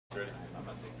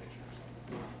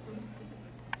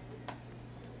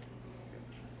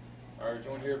We're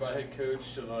joined here by head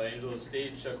coach of Angelo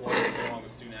State, Chuck Watson, along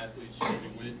with student athletes Shelby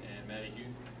Witt and Maddie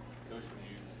Huth. Coach, would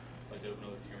you like to open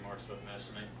up with your remarks about the match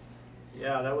tonight?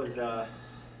 Yeah, that was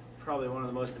probably one of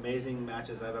the most amazing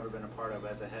matches I've ever been a part of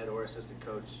as a head or assistant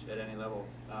coach at any level.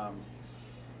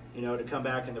 To come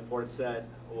back in the fourth set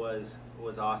was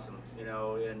awesome.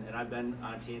 And I've been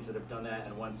on teams that have done that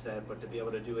in one set, but to be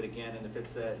able to do it again in the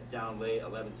fifth set, down late,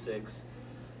 11-6,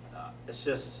 it's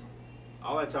just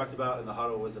all I talked about in the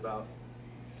huddle was about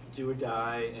do or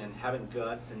die and having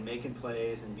guts and making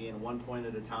plays and being 1 point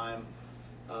at a time.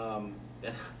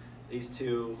 These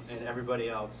two and everybody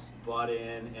else bought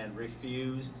in and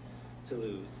refused to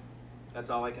lose. That's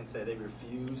all I can say. They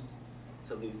refused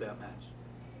to lose that match.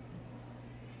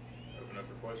 Open up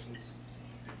for questions.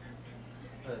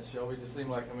 Shelby, just seemed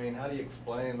like, how do you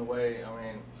explain the way,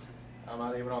 I'm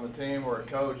not even on the team or a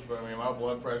coach, but my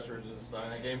blood pressure is just,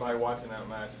 anybody watching that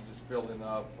match is just building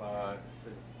up.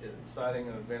 It's as exciting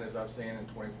an event as I've seen in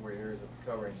 24 years of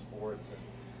covering sports. And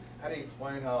how do you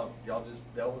explain how y'all just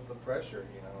dealt with the pressure,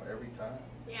 every time?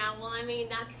 Yeah, well,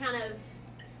 that's kind of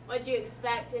what you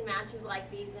expect in matches like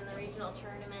these in the regional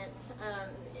tournament,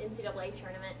 NCAA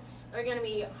tournament. They're going to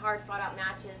be hard fought out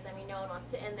matches. No one wants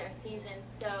to end their season.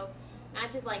 So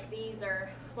matches like these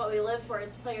are what we live for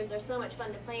as players. They're so much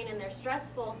fun to play in and they're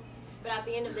stressful. But at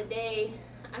the end of the day,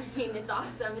 it's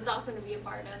awesome. It's awesome to be a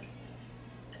part of.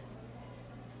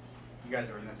 You guys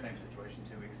were in the same situation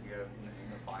 2 weeks ago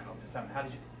in the final. How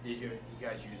did you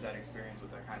guys use that experience?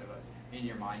 Was that kind of in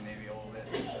your mind maybe a little bit?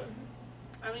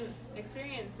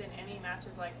 Experience in any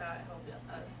matches like that helped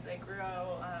us. They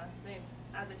grow.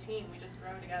 As a team, we just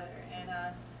grow together. And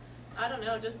I don't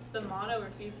know, just the motto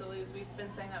 "refuse to lose." We've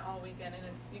been saying that all weekend, and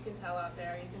you can tell out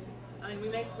there. We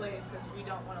make plays because we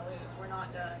don't want to lose. We're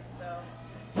not done. So.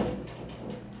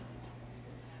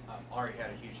 Ari had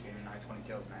a huge game tonight, 20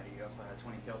 kills. Maddie, you also had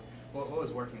 20 kills. What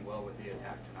was working well with the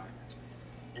attack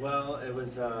tonight? Well, it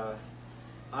was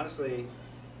honestly,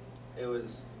 it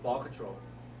was ball control.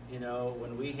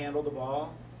 When we handled the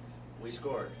ball, we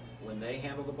scored. When they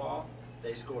handled the ball,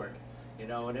 they scored.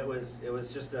 And it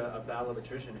was just a battle of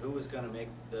attrition. Who was going to make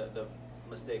the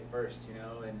mistake first?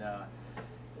 And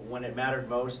when it mattered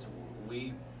most,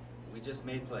 we just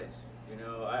made plays.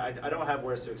 I don't have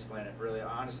words to explain it, really.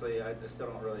 Honestly, I still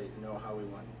don't really know how we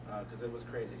won because it was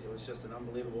crazy. It was just an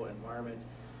unbelievable environment.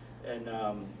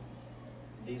 And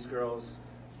these girls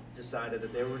decided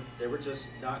that they were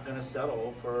just not going to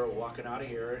settle for walking out of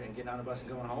here and getting on a bus and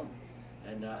going home.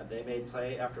 And they made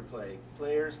play after play.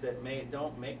 Players that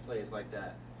don't make plays like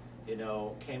that,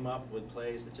 came up with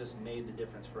plays that just made the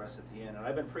difference for us at the end. And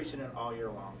I've been preaching it all year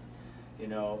long,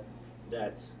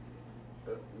 that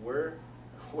we're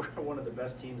one of the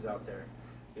best teams out there,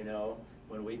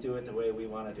 when we do it the way we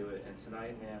want to do it. And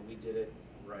tonight, man, we did it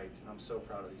right. And I'm so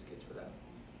proud of these kids for that.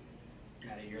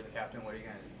 Maddie, you're the captain. What are you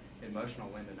going to emotional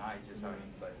win tonight?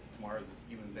 But tomorrow's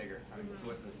even bigger.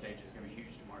 What the stage is going to be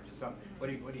huge tomorrow. What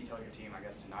do you tell your team, I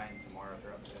guess, tonight and tomorrow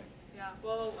throughout the day? Yeah,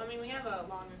 well, we have a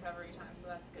long recovery time, so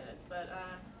that's good. But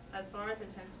as far as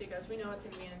intensity goes, we know it's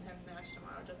going to be an intense match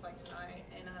tomorrow, just like tonight.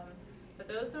 And but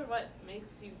those are what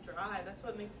makes you drive. That's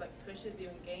what pushes you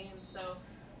in games. So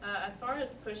as far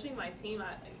as pushing my team,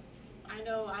 I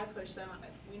know I push them.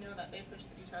 We know that they push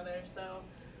each other. So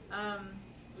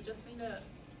we just need to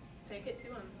take it to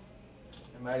them.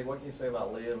 And Maddie, what can you say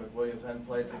about Leah McWilliams? Hadn't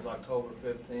played since October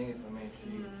 15th.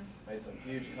 She made some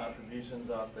huge contributions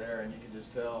out there, and you can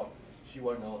just tell she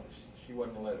wasn't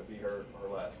gonna let it be her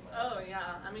last match. Oh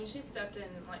yeah, she stepped in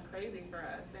like crazy for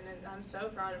us, and I'm so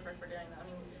proud of her for doing that.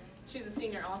 She's a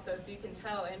senior also, so you can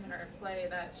tell in her play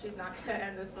that she's not gonna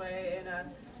end this way, and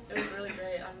it was really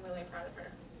great. I'm really proud of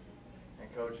her.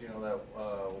 And Coach, that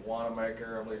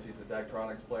Wanamaker, I believe she's the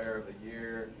Daktronics Player of the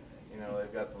Year.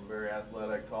 They've got some very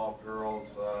athletic, tall girls.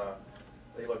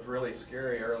 They looked really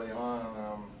scary early on.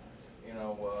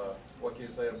 What can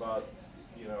you say about,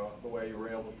 the way you were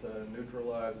able to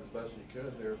neutralize as best you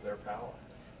could their power?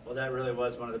 Well, that really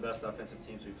was one of the best offensive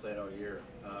teams we played all year.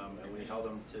 And we held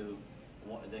them to,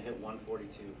 they hit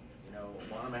 142.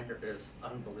 Wanamaker is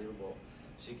unbelievable.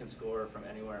 She can score from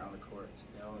anywhere on the court.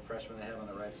 The freshman they have on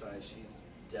the right side, she's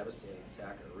devastating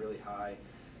attacker, really high,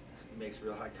 makes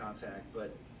real high contact.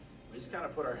 But we just kind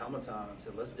of put our helmets on and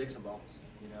said, let's dig some balls.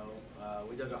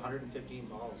 We dug 115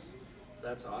 balls.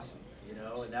 That's awesome.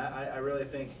 And that I really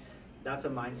think that's a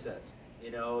mindset.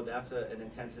 That's an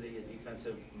intensity, a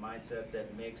defensive mindset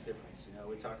that makes difference.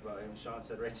 We talked about it, and Sean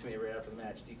said right to me right after the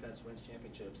match, defense wins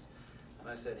championships. And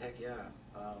I said, heck yeah.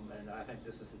 And I think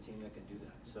this is the team that can do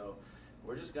that. So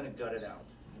we're just going to gut it out.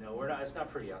 You know, it's not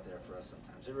pretty out there for us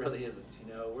sometimes. It really isn't.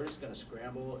 You know, we're just going to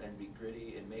scramble and be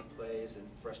gritty and make plays and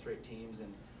frustrate teams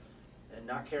and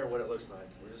not care what it looks like.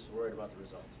 We're just worried about the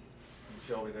result. And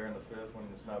Shelby there in the fifth one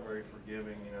is not very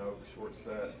forgiving, you know, short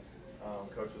set.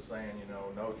 Coach was saying, you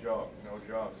know, no jump.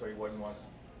 So he wasn't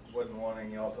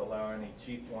wanting y'all to allow any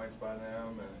cheat points by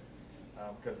them,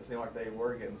 and because it seemed like they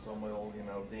were getting some little, you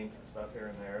know, dinks and stuff here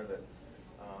and there that,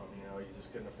 you know, you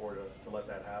just couldn't afford to let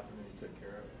that happen, and you took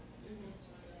care of it. Mm-hmm.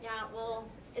 Yeah, well,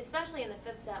 especially in the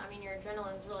fifth set, I mean, your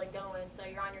adrenaline's really going, so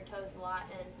you're on your toes a lot,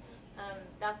 and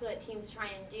that's what teams try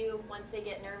and do. Once they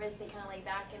get nervous, they kind of lay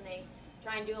back and they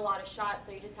try and do a lot of shots,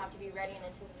 so you just have to be ready and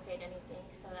anticipate anything.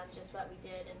 So that's just what we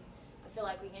did, and I feel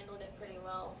like we handled it pretty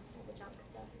well with the junk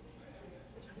stuff.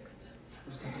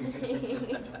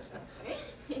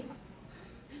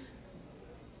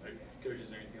 Coach, is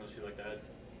there anything else you'd like to add?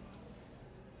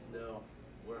 No,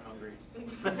 we're hungry.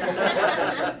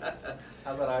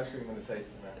 How's that ice cream going to taste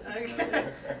tonight?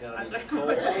 It's gonna be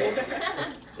cold.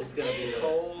 It's gonna be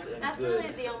cold and That's good.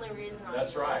 really the only reason why.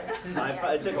 That's right.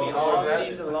 It took me all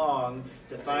season long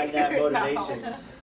to find that motivation